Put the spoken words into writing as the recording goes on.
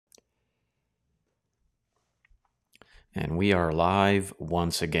And we are live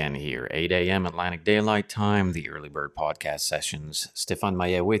once again here, 8 a.m. Atlantic Daylight Time, the Early Bird Podcast Sessions. Stefan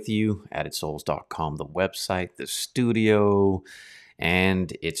Maillet with you, AddedSouls.com, the website, the studio.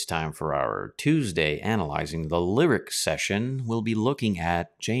 And it's time for our Tuesday Analyzing the Lyrics session. We'll be looking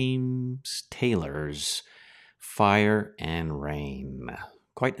at James Taylor's Fire and Rain.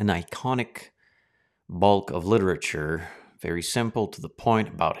 Quite an iconic bulk of literature, very simple to the point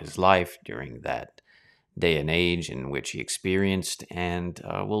about his life during that day and age in which he experienced, and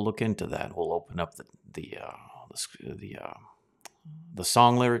we'll look into that. We'll open up the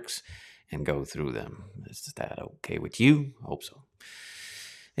song lyrics and go through them. Is that okay with you? Hope so.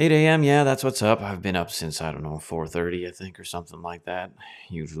 8 a.m. Yeah, that's what's up. I've been up since, I don't know, 4:30, I think, or something like that.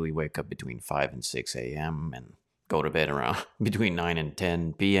 Usually wake up between 5 and 6 a.m. and go to bed around between 9 and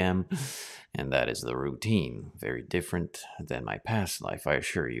 10 p.m. And that is the routine. Very different than my past life, I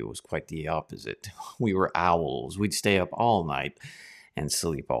assure you. It was quite the opposite. We were owls. We'd stay up all night and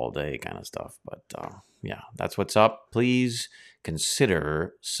sleep all day kind of stuff. But yeah, that's what's up. Please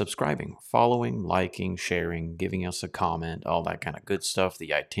consider subscribing, following, liking, sharing, giving us a comment, all that kind of good stuff.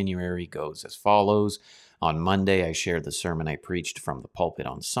 The itinerary goes as follows. On Monday, I shared the sermon I preached from the pulpit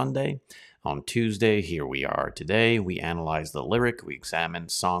on Sunday. On Tuesday, here we are today. We analyze the lyric. We examine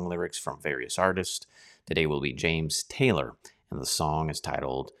song lyrics from various artists. Today will be James Taylor, and the song is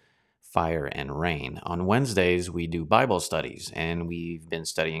titled Fire and Rain. On Wednesdays, we do Bible studies, and we've been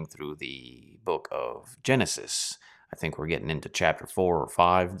studying through the book of Genesis. I think we're getting into chapter 4 or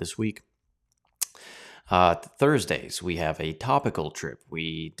 5 this week. Thursdays, we have a topical trip.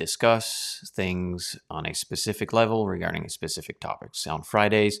 We discuss things on a specific level regarding a specific topics. On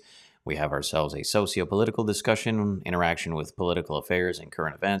Fridays, we have ourselves a socio-political discussion, interaction with political affairs and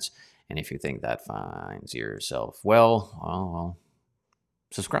current events. And if you think that finds yourself well,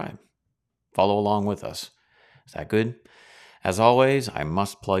 subscribe. Follow along with us. Is that good? As always, I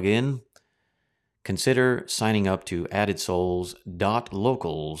must plug in. Consider signing up to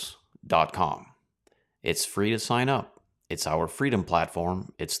addedsouls.locals.com. It's free to sign up. It's our freedom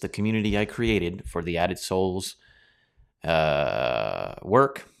platform. It's the community I created for the Added Souls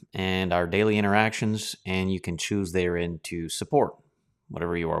work and our daily interactions, and you can choose therein to support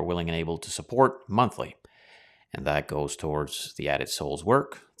whatever you are willing and able to support monthly. And that goes towards the Added Souls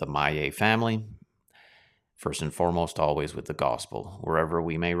work, the Maillet family, first and foremost, always with the gospel, wherever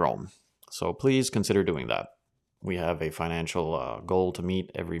we may roam. So please consider doing that. We have a financial goal to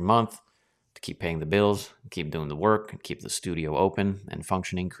meet every month to keep paying the bills, keep doing the work, keep the studio open and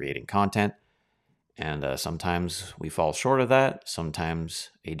functioning, creating content. And sometimes we fall short of that. Sometimes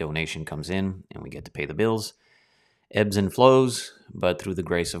a donation comes in and we get to pay the bills. Ebbs and flows, but through the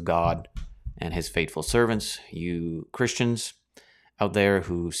grace of God and his faithful servants, you Christians out there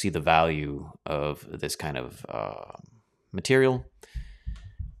who see the value of this kind of material,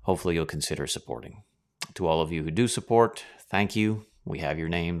 hopefully you'll consider supporting. To all of you who do support, thank you. We have your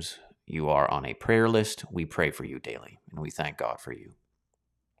names. You are on a prayer list. We pray for you daily, and we thank God for you.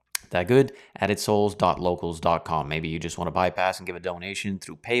 That good? AddedSouls.locals.com. Maybe you just want to bypass and give a donation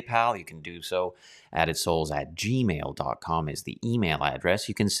through PayPal. You can do so. AddedSouls@gmail.com is the email address.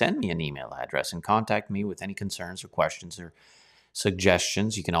 You can send me an email address and contact me with any concerns or questions or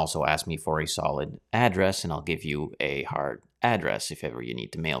suggestions. You can also ask me for a solid address, and I'll give you a hard address if ever you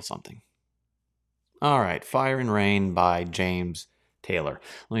need to mail something. All right, Fire and Rain by James Taylor.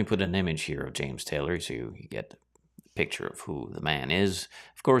 Let me put an image here of James Taylor so you get picture of who the man is.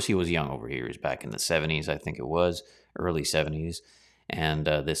 Of course, he was young over here. He's back in the 70s, I think it was, early 70s. And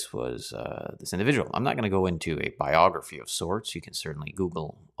this was this individual. I'm not going to go into a biography of sorts. You can certainly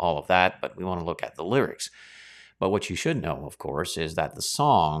Google all of that, but we want to look at the lyrics. But what you should know, of course, is that the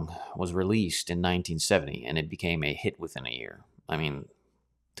song was released in 1970, and it became a hit within a year. I mean,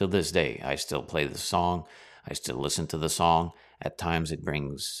 till this day, I still play the song. I still listen to the song. At times, it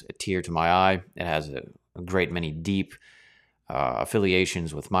brings a tear to my eye. It has a great many deep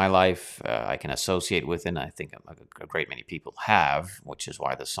affiliations with my life. I can associate with it, and I think a great many people have, which is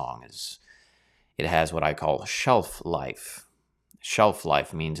why the song it has what I call shelf life. Shelf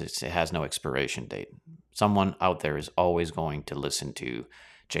life means it has no expiration date. Someone out there is always going to listen to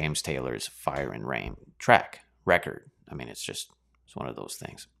James Taylor's Fire and Rain record. I mean, it's one of those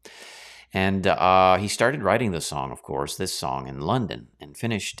things. And he started writing the song, of course, this song in London, and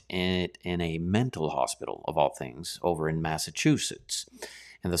finished it in a mental hospital, of all things, over in Massachusetts.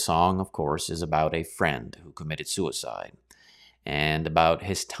 And the song, of course, is about a friend who committed suicide, and about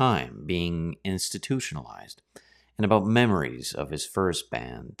his time being institutionalized, and about memories of his first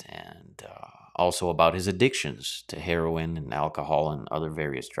band, and also about his addictions to heroin and alcohol and other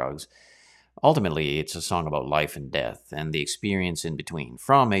various drugs. Ultimately, it's a song about life and death and the experience in between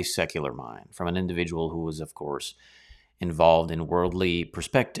from a secular mind, from an individual who was, of course, involved in worldly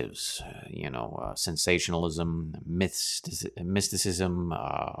perspectives, sensationalism, mysticism,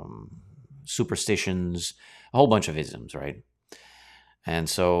 superstitions, a whole bunch of isms, right? And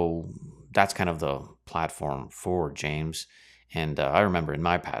so that's kind of the platform for James. And I remember in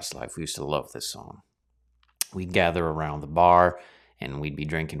my past life, we used to love this song. We'd gather around the bar and we'd be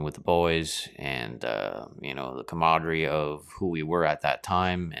drinking with the boys and, the camaraderie of who we were at that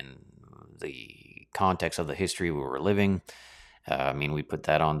time and the context of the history we were living. We put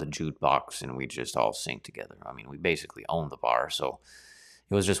that on the jukebox and we just all sing together. We basically owned the bar. So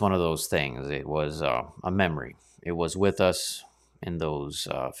it was just one of those things. It was a memory. It was with us in those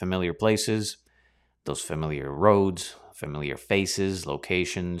familiar places, those familiar roads, familiar faces,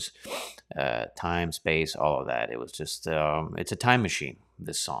 locations, time, space, all of that. It was just, it's a time machine,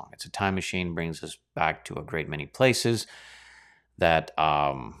 this song. It's a time machine, brings us back to a great many places that,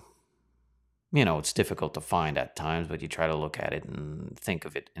 it's difficult to find at times, but you try to look at it and think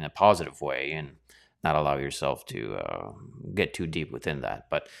of it in a positive way and not allow yourself to get too deep within that.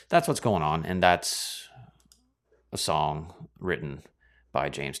 But that's what's going on, and that's a song written by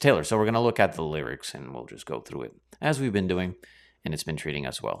James Taylor. So we're going to look at the lyrics and we'll just go through it as we've been doing, and it's been treating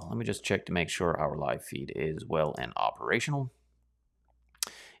us well. Let me just check to make sure our live feed is well and operational.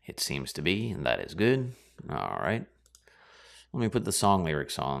 It seems to be, and that is good. All right. Let me put the song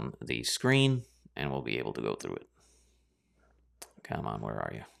lyrics on the screen and we'll be able to go through it. Come on, where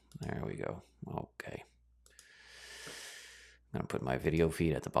are you? There we go. Okay. I'm going to put my video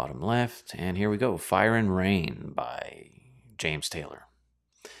feed at the bottom left, and here we go. Fire and Rain by James Taylor.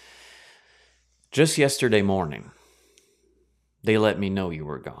 Just yesterday morning, they let me know you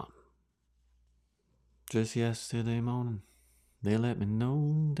were gone. Just yesterday morning, they let me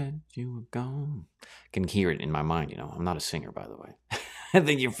know that you were gone. I can hear it in my mind, I'm not a singer, by the way. I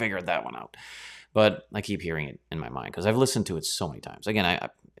think you figured that one out. But I keep hearing it in my mind because I've listened to it so many times. Again,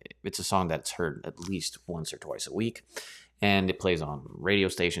 it's a song that's heard at least once or twice a week, and it plays on radio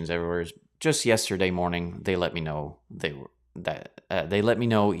stations everywhere. Just yesterday morning, they let me know they let me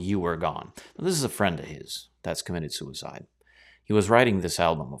know you were gone. Now, this is a friend of his that's committed suicide. He was writing this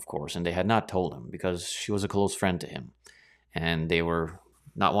album, of course, and they had not told him because she was a close friend to him, and they were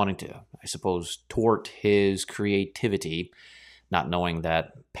not wanting to, I suppose, thwart his creativity, not knowing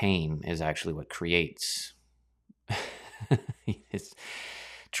that pain is actually what creates. It's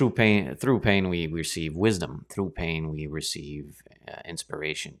through pain we receive wisdom. Through pain we receive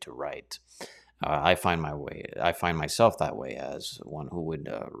inspiration to write. I find myself that way as one who would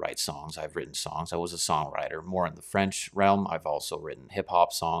write songs. I've written songs. I was a songwriter, more in the French realm. I've also written hip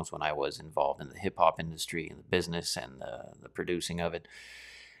hop songs when I was involved in the hip hop industry and the business and the producing of it.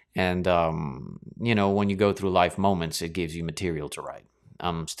 And when you go through life moments, it gives you material to write.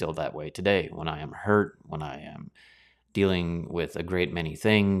 I'm still that way today. When I am hurt, when I am dealing with a great many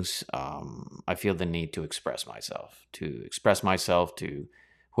things, I feel the need to express myself to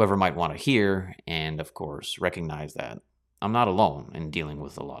whoever might want to hear, and of course, recognize that I'm not alone in dealing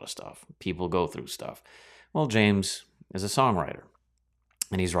with a lot of stuff. People go through stuff. Well, James is a songwriter,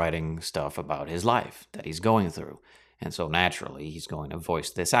 and he's writing stuff about his life that he's going through, and so naturally, he's going to voice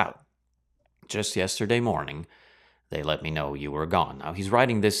this out. Just yesterday morning, they let me know you were gone. Now, he's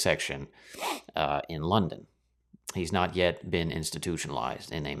writing this section in London. He's not yet been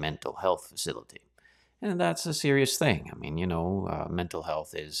institutionalized in a mental health facility. And that's a serious thing. Mental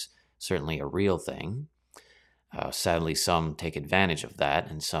health is certainly a real thing. Sadly, some take advantage of that,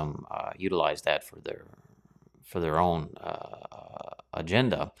 and some utilize that for their own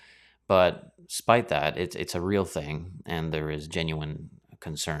agenda. But despite that, it's a real thing, and there is genuine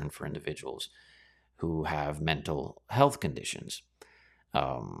concern for individuals who have mental health conditions.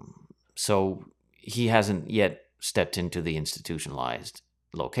 So he hasn't yet stepped into the institutionalized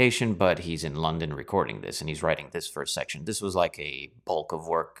location, but he's in London recording this, and he's writing this first section. This was like a bulk of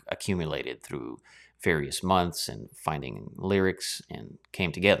work accumulated through various months and finding lyrics, and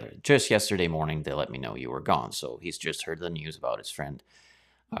came together. Just yesterday morning, they let me know you were gone. So he's just heard the news about his friend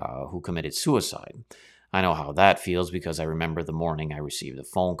who committed suicide. I know how that feels because I remember the morning I received a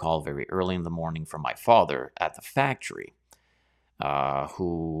phone call very early in the morning from my father at the factory,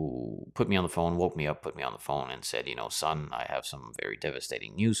 who woke me up, put me on the phone and said, son, I have some very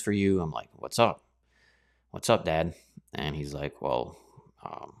devastating news for you. I'm like, what's up? What's up, Dad? And he's like, well,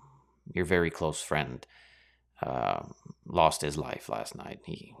 your very close friend lost his life last night.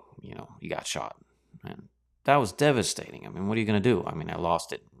 He got shot. And that was devastating. What are you going to do? I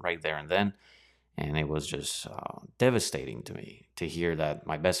lost it right there and then. And it was just devastating to me to hear that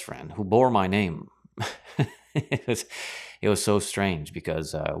my best friend, who bore my name, it was it was so strange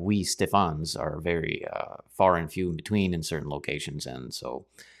because we Stefans are very far and few in between in certain locations, and so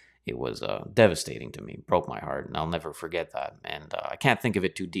it was devastating to me, broke my heart, and I'll never forget that. And I can't think of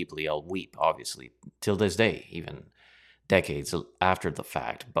it too deeply. I'll weep, obviously, till this day, even decades after the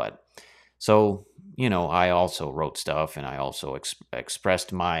fact. But so, I also wrote stuff, and I also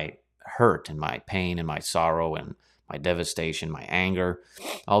expressed my hurt and my pain and my sorrow and my devastation, my anger,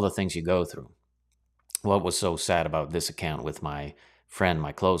 all the things you go through. What was so sad about this account with my friend,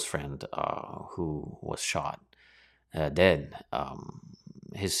 my close friend, who was shot dead.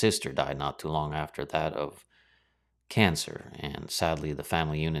 His sister died not too long after that of cancer, and sadly, the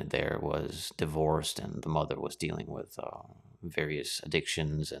family unit there was divorced, and the mother was dealing with various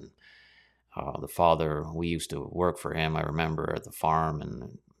addictions, and the father, we used to work for him, I remember, at the farm,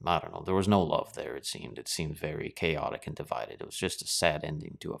 and I don't know, there was no love there, it seemed. It seemed very chaotic and divided. It was just a sad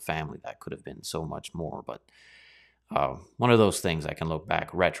ending to a family that could have been so much more, but one of those things I can look back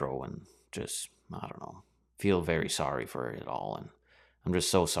retro and just, I don't know, feel very sorry for it all, and I'm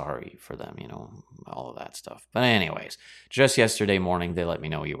just so sorry for them, all of that stuff. But anyways, just yesterday morning, they let me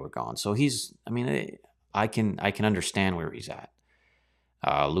know you were gone. So I can understand where he's at.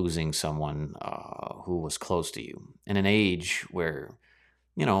 Losing someone who was close to you in an age where,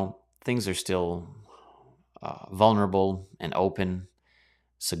 things are still vulnerable and open,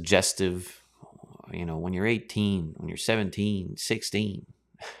 suggestive. When you're 18, when you're 17, 16,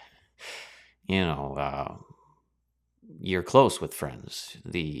 you're close with friends.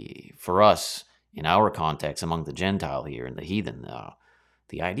 For us, in our context, among the Gentile here and the heathen,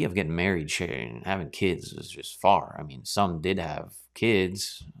 the idea of getting married, and having kids was just far. I mean, some did have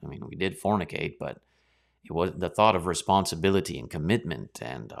kids. I mean, we did fornicate, but it was the thought of responsibility and commitment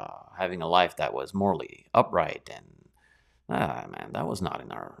and having a life that was morally upright. And man, that was not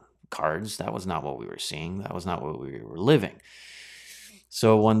in our cards. That was not what we were seeing. That was not what we were living.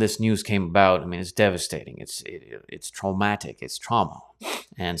 So when this news came about, I mean, it's devastating. It's traumatic. It's trauma.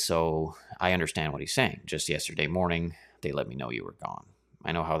 And so I understand what he's saying. Just yesterday morning, they let me know you were gone.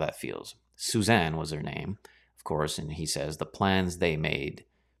 I know how that feels. Suzanne was her name, of course, and he says the plans they made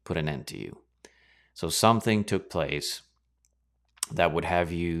put an end to you. So something took place that would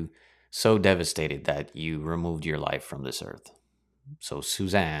have you so devastated that you removed your life from this earth. So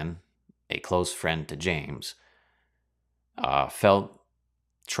Suzanne, a close friend to James, felt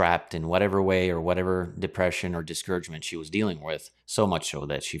trapped in whatever way or whatever depression or discouragement she was dealing with, so much so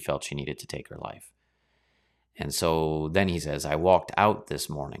that she felt she needed to take her life. And so then he says, I walked out this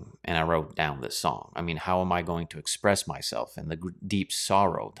morning and I wrote down this song. I mean, how am I going to express myself and the deep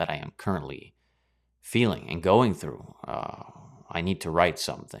sorrow that I am currently feeling and going through? I need to write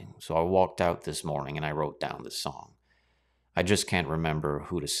something. So I walked out this morning and I wrote down this song. I just can't remember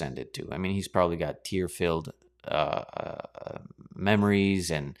who to send it to. I mean, he's probably got tear-filled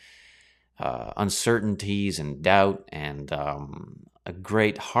memories and uncertainties and doubt and a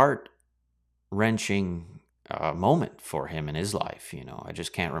great heart-wrenching moment for him in his life. I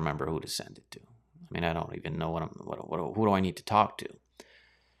just can't remember who to send it to. I mean, I don't even know who do I need to talk to.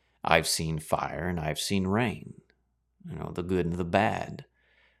 I've seen fire and I've seen rain, the good and the bad,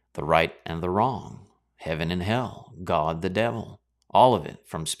 the right and the wrong, heaven and hell, God, the devil, all of it,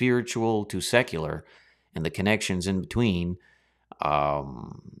 from spiritual to secular, and the connections in between,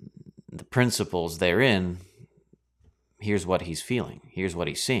 the principles therein. Here's what he's feeling. Here's what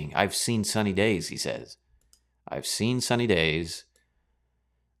he's seeing. I've seen sunny days, he says. I've seen sunny days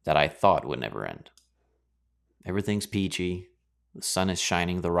that I thought would never end. Everything's peachy. The sun is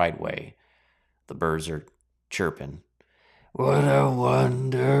shining the right way. The birds are chirping. What a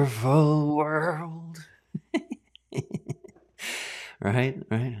wonderful world. Right?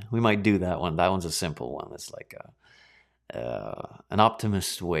 We might do that one. That one's a simple one. It's like an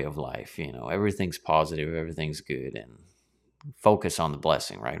optimist way of life. Everything's positive, everything's good, and focus on the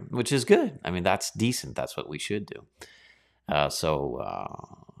blessing, right? Which is good. I mean, that's decent. That's what we should do.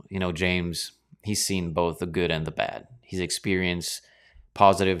 James, he's seen both the good and the bad. He's experienced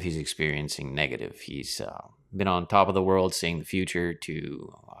positive. He's experiencing negative. He's been on top of the world, seeing the future,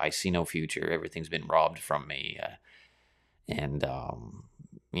 to I see no future. Everything's been robbed from me.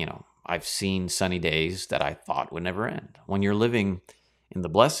 I've seen sunny days that I thought would never end. When you're living in the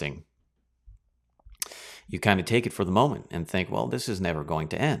blessing, you kind of take it for the moment and think, well, this is never going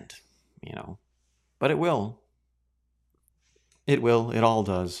to end, but it will. It will. It all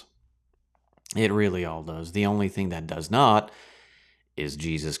does. It really all does. The only thing that does not is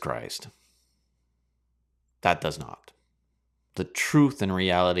Jesus Christ. That does not. the truth and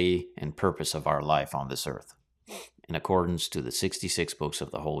reality and purpose of our life on this earth in accordance to the 66 books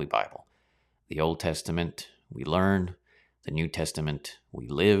of the Holy Bible. The Old Testament we learn, the New Testament we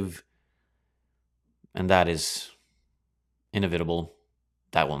live, and that is inevitable.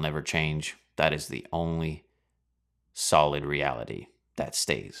 That will never change. That is the only solid reality that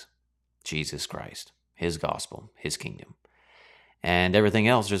stays. Jesus Christ, His gospel, His kingdom. And everything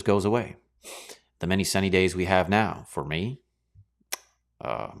else just goes away. The many sunny days we have now, for me,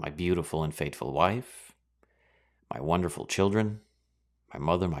 my beautiful and faithful wife, my wonderful children, my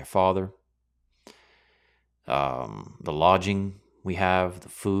mother, my father, the lodging we have, the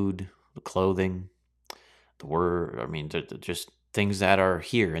food, the clothing, the word, just things that are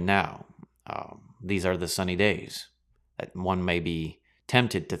here and now. These are the sunny days that one may be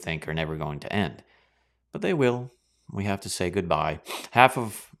tempted to think are never going to end. But they will. We have to say goodbye.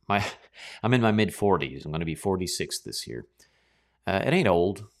 I'm in my mid-40s. I'm going to be 46 this year. It ain't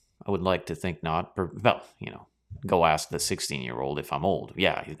old. I would like to think not. Well, go ask the 16-year-old if I'm old.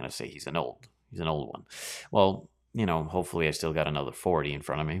 Yeah, he's going to say he's an old one. Well, hopefully I still got another 40 in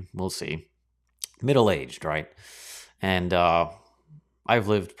front of me. We'll see. Middle-aged, right? And I've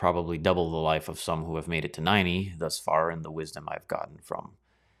lived probably double the life of some who have made it to 90 thus far, in the wisdom I've gotten from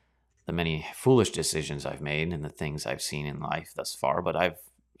the many foolish decisions I've made and the things I've seen in life thus far. But I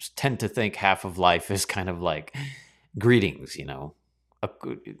tend to think half of life is kind of like greetings,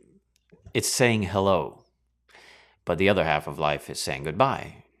 It's saying hello. But the other half of life is saying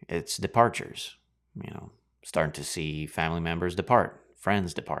goodbye. It's departures, starting to see family members depart,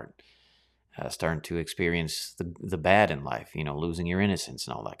 friends depart. Starting to experience the bad in life, losing your innocence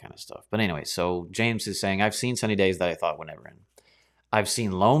and all that kind of stuff. But anyway, so James is saying, I've seen sunny days that I thought would never end. I've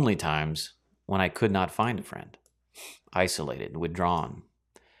seen lonely times when I could not find a friend, isolated, withdrawn,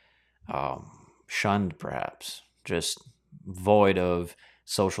 shunned perhaps, just void of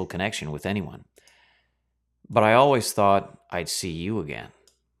social connection with anyone. But I always thought I'd see you again.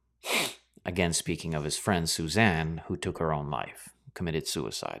 Again, speaking of his friend Suzanne, who took her own life, committed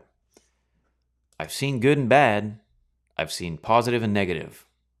suicide. I've seen good and bad. I've seen positive and negative.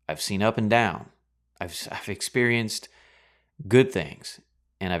 I've seen up and down. I've experienced good things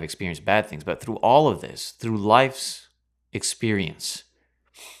and I've experienced bad things. But through all of this, through life's experience,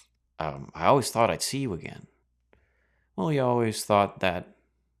 I always thought I'd see you again. Well, you always thought that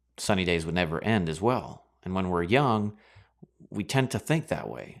sunny days would never end as well. And when we're young, we tend to think that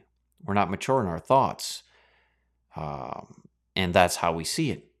way. We're not mature in our thoughts. And that's how we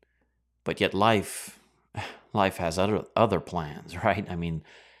see it. But yet life has other plans, right? I mean,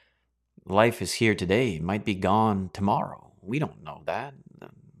 life is here today. It might be gone tomorrow. We don't know that.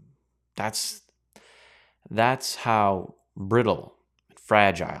 That's how brittle and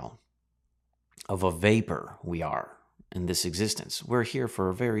fragile of a vapor we are in this existence. We're here for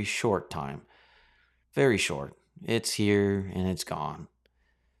a very short time. Very short. It's here and it's gone.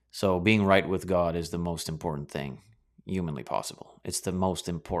 So being right with God is the most important thing humanly possible. It's the most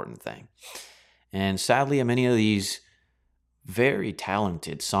important thing. And sadly, many of these very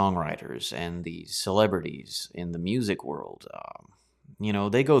talented songwriters and these celebrities in the music world,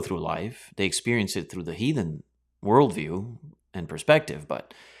 they go through life. They experience it through the heathen worldview and perspective.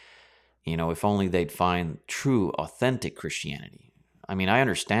 But, if only they'd find true, authentic Christianity. I mean, I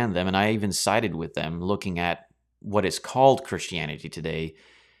understand them, and I even sided with them looking at what is called Christianity today.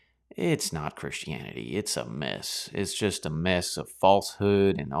 It's not Christianity. It's a mess. It's just a mess of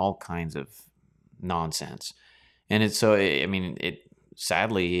falsehood and all kinds of nonsense. And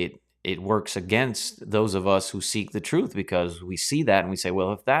sadly, it works against those of us who seek the truth, because we see that and we say,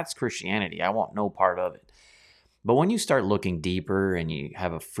 well, if that's Christianity, I want no part of it. But when you start looking deeper and you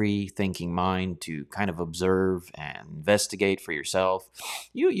have a free thinking mind to kind of observe and investigate for yourself,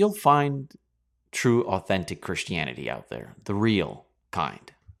 you'll find true, authentic Christianity out there, the real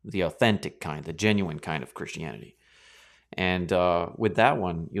kind. The authentic kind, the genuine kind of Christianity. And with that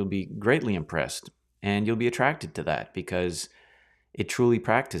one, you'll be greatly impressed and you'll be attracted to that because it truly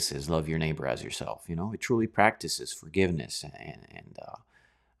practices love your neighbor as yourself. It truly practices forgiveness and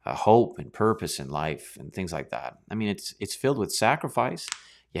hope and purpose in life and things like that. I mean, it's filled with sacrifice.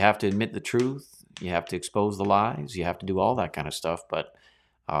 You have to admit the truth. You have to expose the lies. You have to do all that kind of stuff. But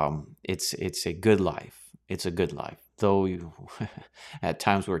it's a good life. It's a good life. Though at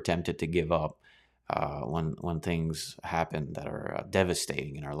times we're tempted to give up when things happen that are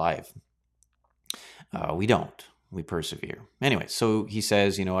devastating in our life. We don't. We persevere. Anyway, so he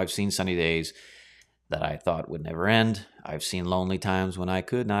says, I've seen sunny days that I thought would never end. I've seen lonely times when I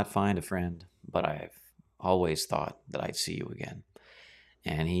could not find a friend, but I've always thought that I'd see you again.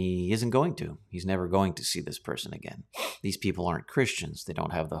 And he isn't going to. He's never going to see this person again. These people aren't Christians. They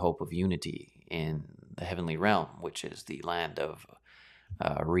don't have the hope of unity in the heavenly realm, which is the land of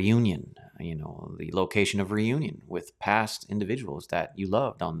reunion, the location of reunion with past individuals that you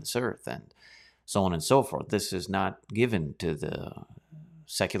loved on this earth, and so on and so forth. This is not given to the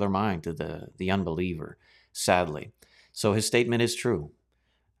secular mind, to the unbeliever, sadly. So his statement is true.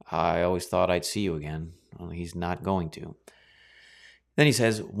 I always thought I'd see you again. Well, he's not going to. Then he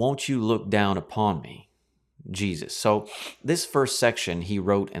says, won't you look down upon me, Jesus? So this first section he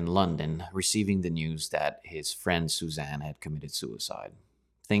wrote in London, receiving the news that his friend Suzanne had committed suicide.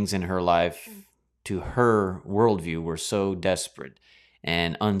 Things in her life, to her worldview, were so desperate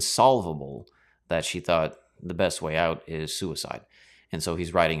and unsolvable that she thought the best way out is suicide. And so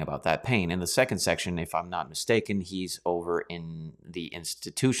he's writing about that pain. In the second section, if I'm not mistaken, he's over in the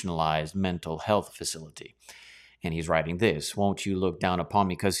institutionalized mental health facility. And he's writing this, won't you look down upon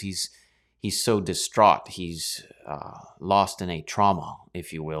me? Because he's so distraught. He's lost in a trauma,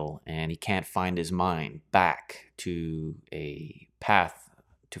 if you will, and he can't find his mind back to a path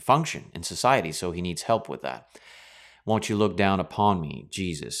to function in society. So he needs help with that. Won't you look down upon me,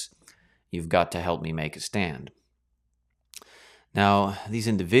 Jesus? You've got to help me make a stand. Now, these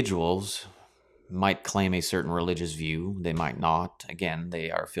individuals might claim a certain religious view. They might not. Again,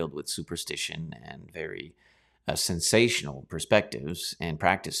 they are filled with superstition and very sensational perspectives and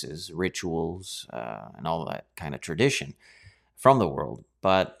practices, rituals, and all that kind of tradition from the world.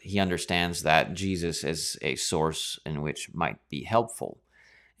 But he understands that Jesus is a source in which might be helpful.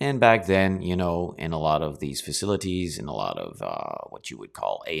 And back then, in a lot of these facilities, in a lot of what you would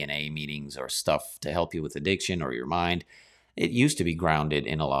call A&A meetings or stuff to help you with addiction or your mind, it used to be grounded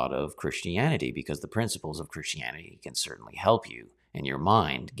in a lot of Christianity, because the principles of Christianity can certainly help you and your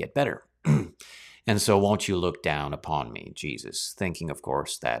mind get better. And so won't you look down upon me, Jesus? Thinking, of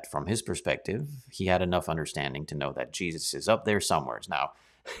course, that from his perspective, he had enough understanding to know that Jesus is up there somewhere. Now,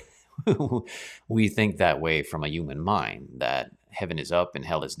 we think that way from a human mind, that heaven is up and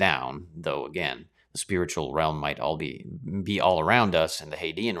hell is down, though, again, the spiritual realm might all be all around us, and the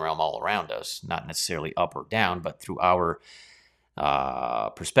Hadean realm all around us, not necessarily up or down, but through our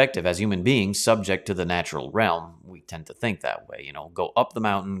perspective as human beings, subject to the natural realm, we tend to think that way. Go up the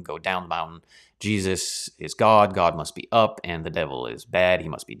mountain, go down the mountain. Jesus is God. God must be up, and the devil is bad. He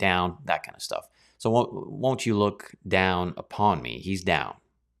must be down. That kind of stuff. So won't you look down upon me? He's down.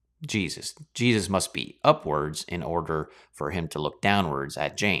 Jesus must be upwards in order for him to look downwards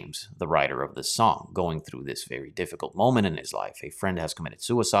at James, the writer of this song, going through this very difficult moment in his life. A friend has committed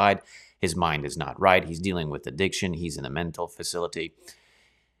suicide. His mind is not right. He's dealing with addiction. He's in a mental facility.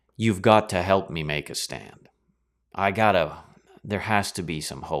 You've got to help me make a stand. There has to be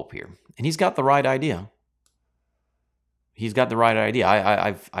some hope here. And he's got the right idea. He's got the right idea.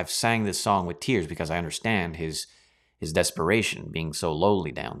 I've sang this song with tears because I understand his desperation, being so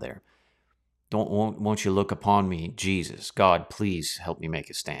lowly down there. Won't you look upon me, Jesus? God, please help me make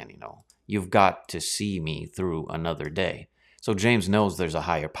a stand. You've got to see me through another day. So James knows there's a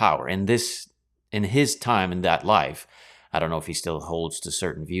higher power. In his time in that life, I don't know if he still holds to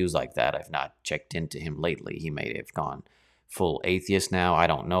certain views like that. I've not checked into him lately. He may have gone full atheist now. I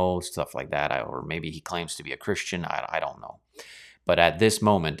don't know, stuff like that. Or maybe he claims to be a Christian. I don't know. But at this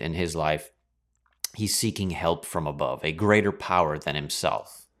moment in his life, he's seeking help from above, a greater power than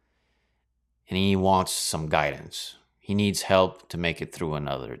himself. And he wants some guidance. He needs help to make it through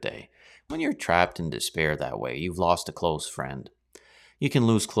another day. When you're trapped in despair that way, you've lost a close friend. You can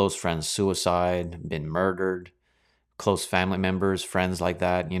lose close friends, suicide, been murdered, close family members, friends like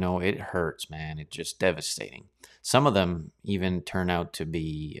that. It hurts, man. It's just devastating. Some of them even turn out to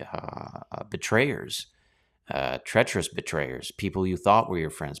be betrayers. Treacherous betrayers, people you thought were your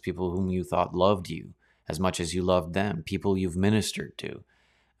friends, people whom you thought loved you as much as you loved them, people you've ministered to,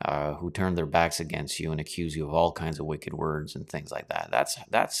 who turn their backs against you and accuse you of all kinds of wicked words and things like that.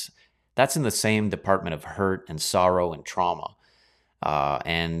 That's in the same department of hurt and sorrow and trauma.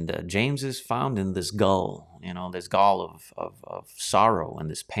 And James is found in this gall, this gall of sorrow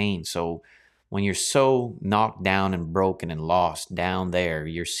and this pain. So when you're so knocked down and broken and lost down there,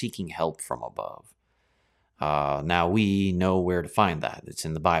 you're seeking help from above. Now we know where to find that. It's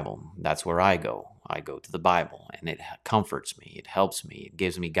in the Bible. That's where I go. I go to the Bible, and it comforts me. It helps me. It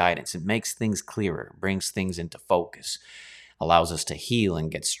gives me guidance. It makes things clearer, brings things into focus, allows us to heal and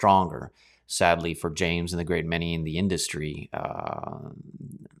get stronger. Sadly for James and the great many in the industry,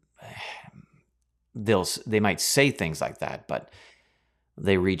 they might say things like that, but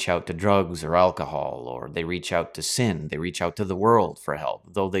they reach out to drugs or alcohol, or they reach out to sin. They reach out to the world for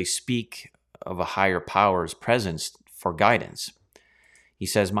help, though they speak of a higher power's presence for guidance. He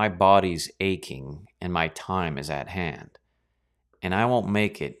says, my body's aching and my time is at hand, and I won't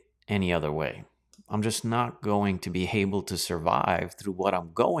make it any other way. I'm just not going to be able to survive through what I'm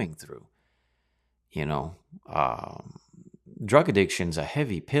going through. You know, drug addiction's a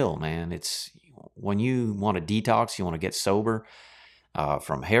heavy pill, man. It's when you want to detox, you want to get sober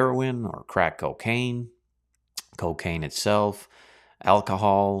from heroin or crack cocaine, cocaine itself,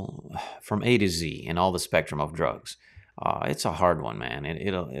 alcohol, from A to Z, and all the spectrum of drugs. It's a hard one, man.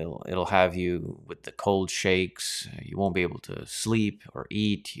 It'll have you with the cold shakes. You won't be able to sleep or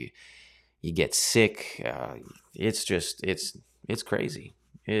eat. You get sick. It's crazy.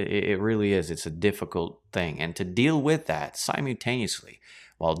 It really is. It's a difficult thing, and to deal with that simultaneously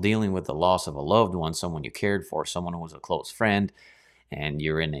while dealing with the loss of a loved one, someone you cared for, someone who was a close friend, and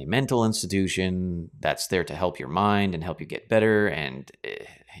you're in a mental institution that's there to help your mind and help you get better, and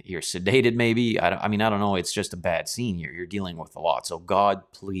you're sedated maybe. I mean, I don't know. It's just a bad scene. You're dealing with a lot. So God,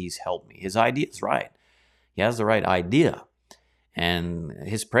 please help me. His idea is right. He has the right idea. And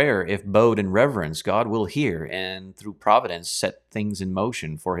his prayer, if bowed in reverence, God will hear and through providence set things in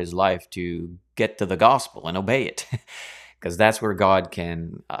motion for his life to get to the gospel and obey it. Because that's where God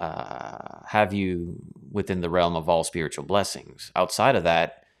can have you within the realm of all spiritual blessings. Outside of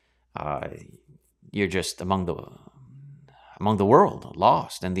that, you're just among the world,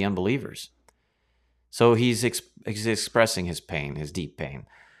 lost, and the unbelievers. So he's expressing his pain, his deep pain.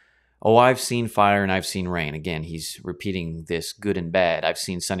 Oh, I've seen fire and I've seen rain. Again, he's repeating this good and bad. I've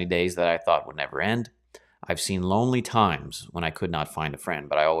seen sunny days that I thought would never end. I've seen lonely times when I could not find a friend,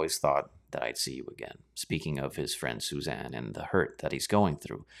 but I always thought that I'd see you again. Speaking of his friend Suzanne and the hurt that he's going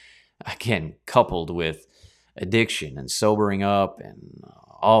through. Again, coupled with addiction and sobering up and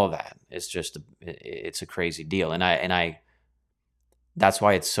all of that. It's a crazy deal. And I that's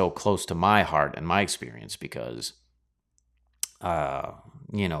why it's so close to my heart and my experience, because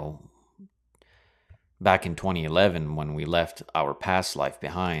you know, back in 2011, when we left our past life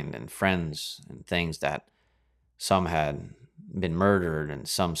behind and friends and things that some had been murdered and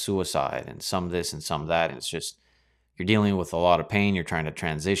some suicide and some this and some that, and it's just, you're dealing with a lot of pain. You're trying to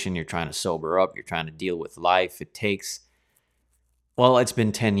transition. You're trying to sober up. You're trying to deal with life. It's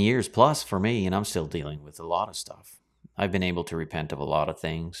been 10 years plus for me, and I'm still dealing with a lot of stuff. I've been able to repent of a lot of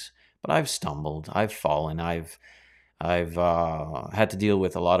things, but I've stumbled. I've fallen. I've had to deal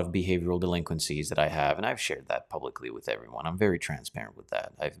with a lot of behavioral delinquencies that I have, and I've shared that publicly with everyone. I'm very transparent with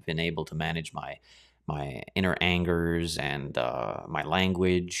that. I've been able to manage my inner angers and my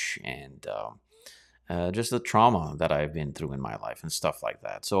language and just the trauma that I've been through in my life and stuff like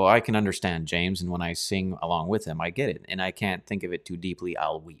that. So I can understand James, and when I sing along with him, I get it, and I can't think of it too deeply.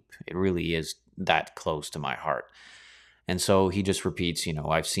 I'll weep. It really is that close to my heart. And so he just repeats,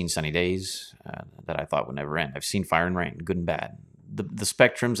 I've seen sunny days that I thought would never end. I've seen fire and rain, good and bad. The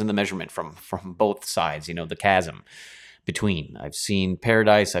spectrums and the measurement from both sides, the chasm between. I've seen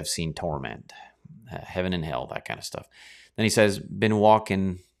paradise, I've seen torment, heaven and hell, that kind of stuff. Then he says, been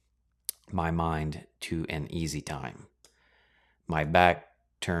walking my mind to an easy time. My back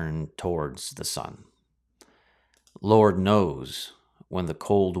turned towards the sun. Lord knows when the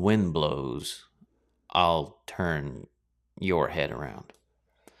cold wind blows, I'll turn your head around.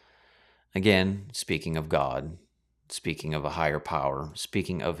 Again, speaking of God, speaking of a higher power,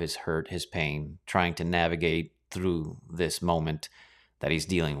 speaking of his hurt, his pain, trying to navigate through this moment that he's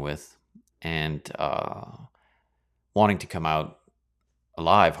dealing with, and wanting to come out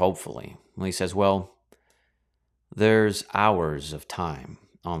alive, hopefully. Well, he says, there's hours of time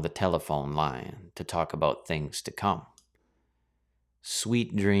on the telephone line to talk about things to come.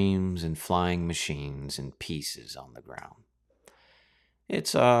 Sweet dreams and flying machines and pieces on the ground.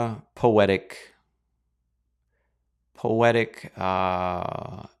 It's a poetic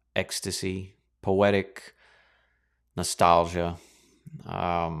ecstasy, poetic nostalgia,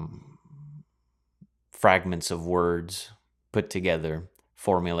 fragments of words put together,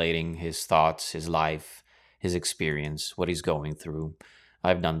 formulating his thoughts, his life, his experience, what he's going through.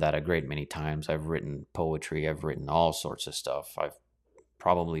 I've done that a great many times. I've written poetry. I've written all sorts of stuff. I've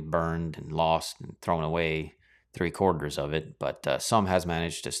probably burned and lost and thrown away 3/4 of it, but some has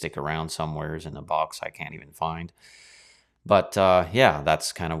managed to stick around somewheres in a box I can't even find. But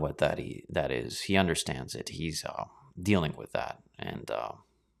that's kind of what that is. He understands it. He's dealing with that, and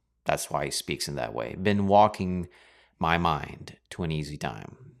that's why he speaks in that way. Been walking my mind to an easy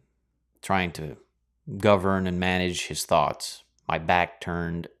time, trying to govern and manage his thoughts. My back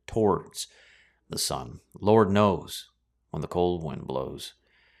turned towards the sun. Lord knows when the cold wind blows.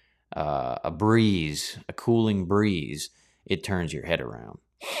 A cooling breeze, it turns your head around.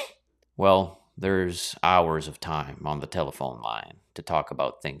 Well, there's hours of time on the telephone line to talk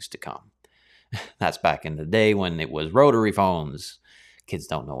about things to come. That's back in the day when it was rotary phones. Kids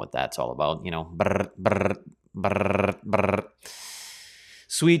don't know what that's all about, Brr, brr, brr, brr.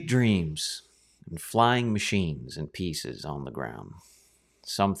 Sweet dreams and flying machines in pieces on the ground.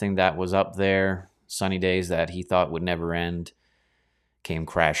 Something that was up there, sunny days that he thought would never end, came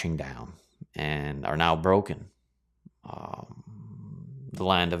crashing down and are now broken. The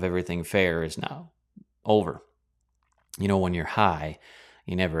land of everything fair is now over. When you're high,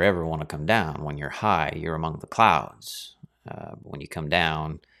 you never ever want to come down. When you're high, you're among the clouds. When you come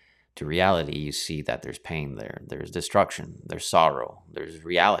down to reality, you see that there's pain there. There's destruction. There's sorrow. There's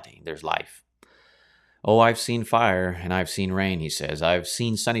reality. There's life. Oh, I've seen fire and I've seen rain, he says. I've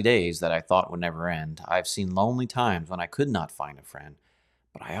seen sunny days that I thought would never end. I've seen lonely times when I could not find a friend.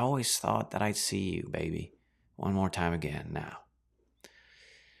 But I always thought that I'd see you, baby, one more time again now.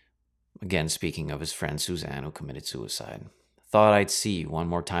 Again, speaking of his friend Suzanne, who committed suicide. Thought I'd see you one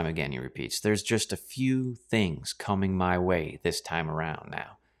more time again, he repeats. There's just a few things coming my way this time around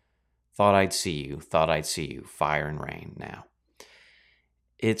now. Thought I'd see you, fire and rain now.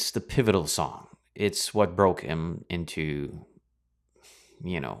 It's the pivotal song. It's what broke him into,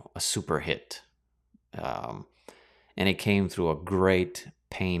 a super hit. And it came through a great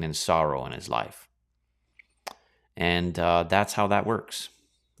pain and sorrow in his life. And that's how that works.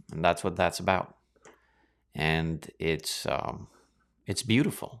 And that's what that's about. And it's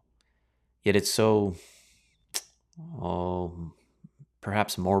beautiful. Yet it's so,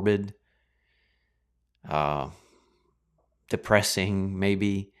 perhaps morbid, depressing,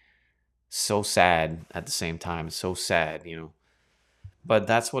 maybe. So sad at the same time. It's so sad, But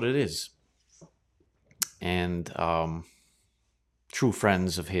that's what it is. And true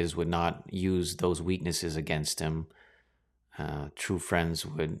friends of his would not use those weaknesses against him. True friends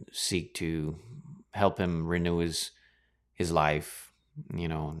would seek to help him renew his life,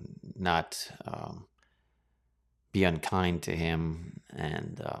 not be unkind to him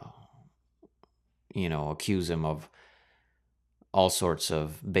and, accuse him of all sorts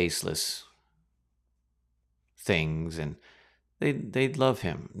of baseless things. And they'd love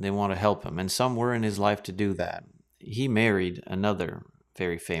him. They want to help him. And some were in his life to do that. He married another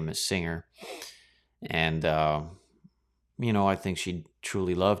very famous singer. And, I think she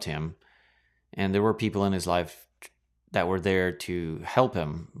truly loved him. And there were people in his life that were there to help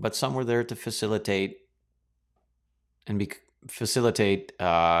him, but some were there to facilitate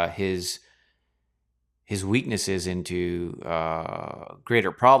his weaknesses into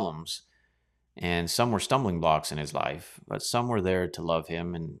greater problems. And some were stumbling blocks in his life, but some were there to love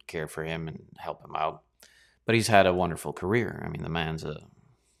him and care for him and help him out. But he's had a wonderful career. I mean, the man's a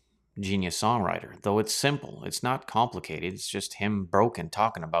genius songwriter, though it's simple. It's not complicated. It's just him broken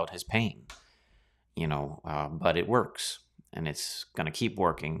talking about his pain, but it works and it's going to keep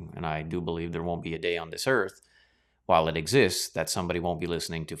working. And I do believe there won't be a day on this earth while it exists that somebody won't be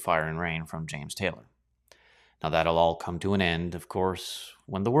listening to Fire and Rain from James Taylor. Now that'll all come to an end, of course,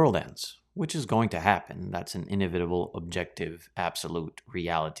 when the world ends, which is going to happen. That's an inevitable, objective, absolute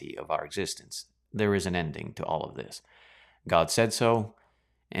reality of our existence. There is an ending to all of this. God said so,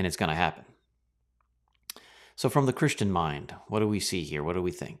 and it's going to happen. So from the Christian mind, what do we see here? What do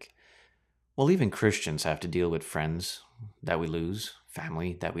we think? Well, even Christians have to deal with friends that we lose,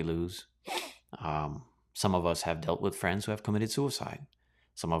 family that we lose. Some of us have dealt with friends who have committed suicide.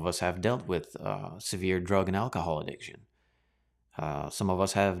 Some of us have dealt with severe drug and alcohol addiction. Some of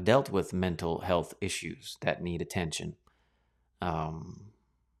us have dealt with mental health issues that need attention. And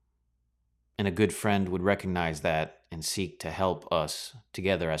a good friend would recognize that and seek to help us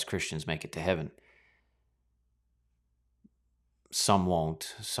together as Christians make it to heaven. Some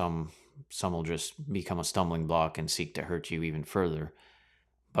won't. Some will just become a stumbling block and seek to hurt you even further.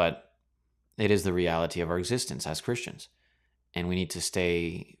 But it is the reality of our existence as Christians. And we need to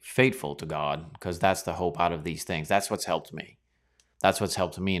stay faithful to God because that's the hope out of these things. That's what's helped me. That's what's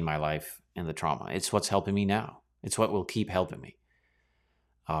helped me in my life and the trauma. It's what's helping me now. It's what will keep helping me.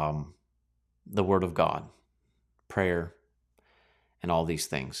 The Word of God, prayer, and all these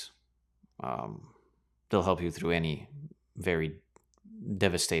things. They'll help you through any very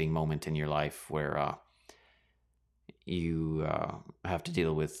devastating moment in your life where you have to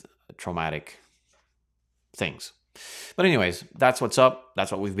deal with traumatic things. But anyways, that's what's up.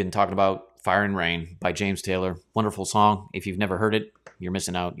 That's what we've been talking about. Fire and Rain by James Taylor. Wonderful song. If you've never heard it, you're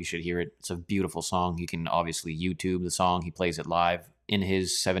missing out. You should hear it. It's a beautiful song. You can obviously YouTube the song. He plays it live in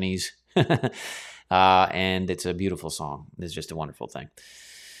his 70s. And it's a beautiful song. It's just a wonderful thing.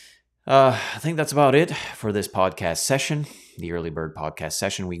 I think that's about it for this podcast session. the Early Bird podcast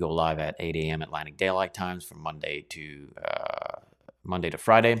session. We go live at 8 a.m. Atlantic Daylight Times from Monday to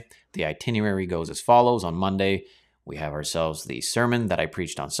Friday. The itinerary goes as follows. On Monday, we have ourselves the sermon that I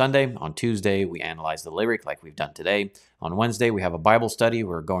preached on Sunday. On Tuesday, we analyze the lyric like we've done today. On Wednesday, we have a Bible study.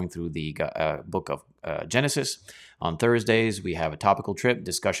 We're going through the book of Genesis. On Thursdays, we have a topical trip,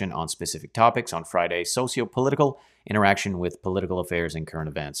 discussion on specific topics. On Friday, socio-political interaction with political affairs and current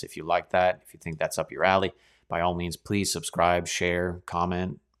events. If you like that, if you think that's up your alley, by all means, please subscribe, share,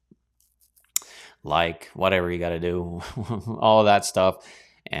 comment, like, whatever you got to do, all of that stuff.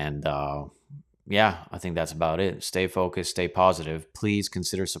 And yeah, I think that's about it. Stay focused, stay positive. Please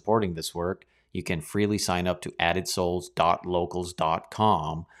consider supporting this work. You can freely sign up to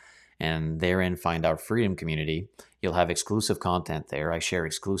addedsouls.locals.com and therein find our Freedom Community. You'll have exclusive content there. I share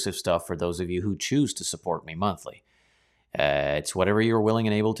exclusive stuff for those of you who choose to support me monthly. It's whatever you're willing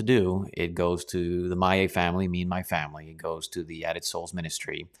and able to do. It goes to the Maye family, me and my family. It goes to the Added Souls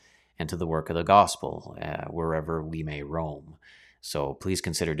Ministry and to the work of the gospel, wherever we may roam. So please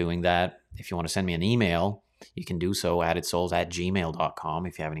consider doing that. If you want to send me an email, you can do so, addedsouls@gmail.com.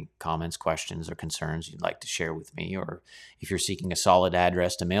 If you have any comments, questions, or concerns you'd like to share with me, or if you're seeking a solid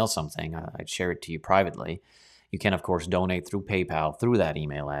address to mail something, I'd share it to you privately. You can, of course, donate through PayPal through that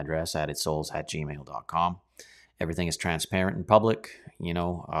email address, addedsouls@gmail.com. Everything is transparent and public. We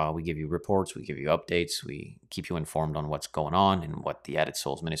give you reports, we give you updates, we keep you informed on what's going on and what the Added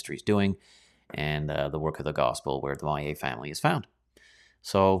Souls Ministry is doing, and the work of the gospel where the Maye family is found.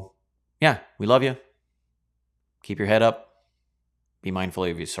 So, yeah, we love you. Keep your head up. Be mindful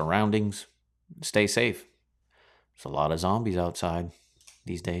of your surroundings. Stay safe. There's a lot of zombies outside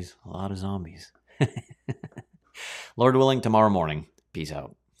these days. A lot of zombies. Lord willing, tomorrow morning. Peace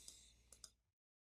out.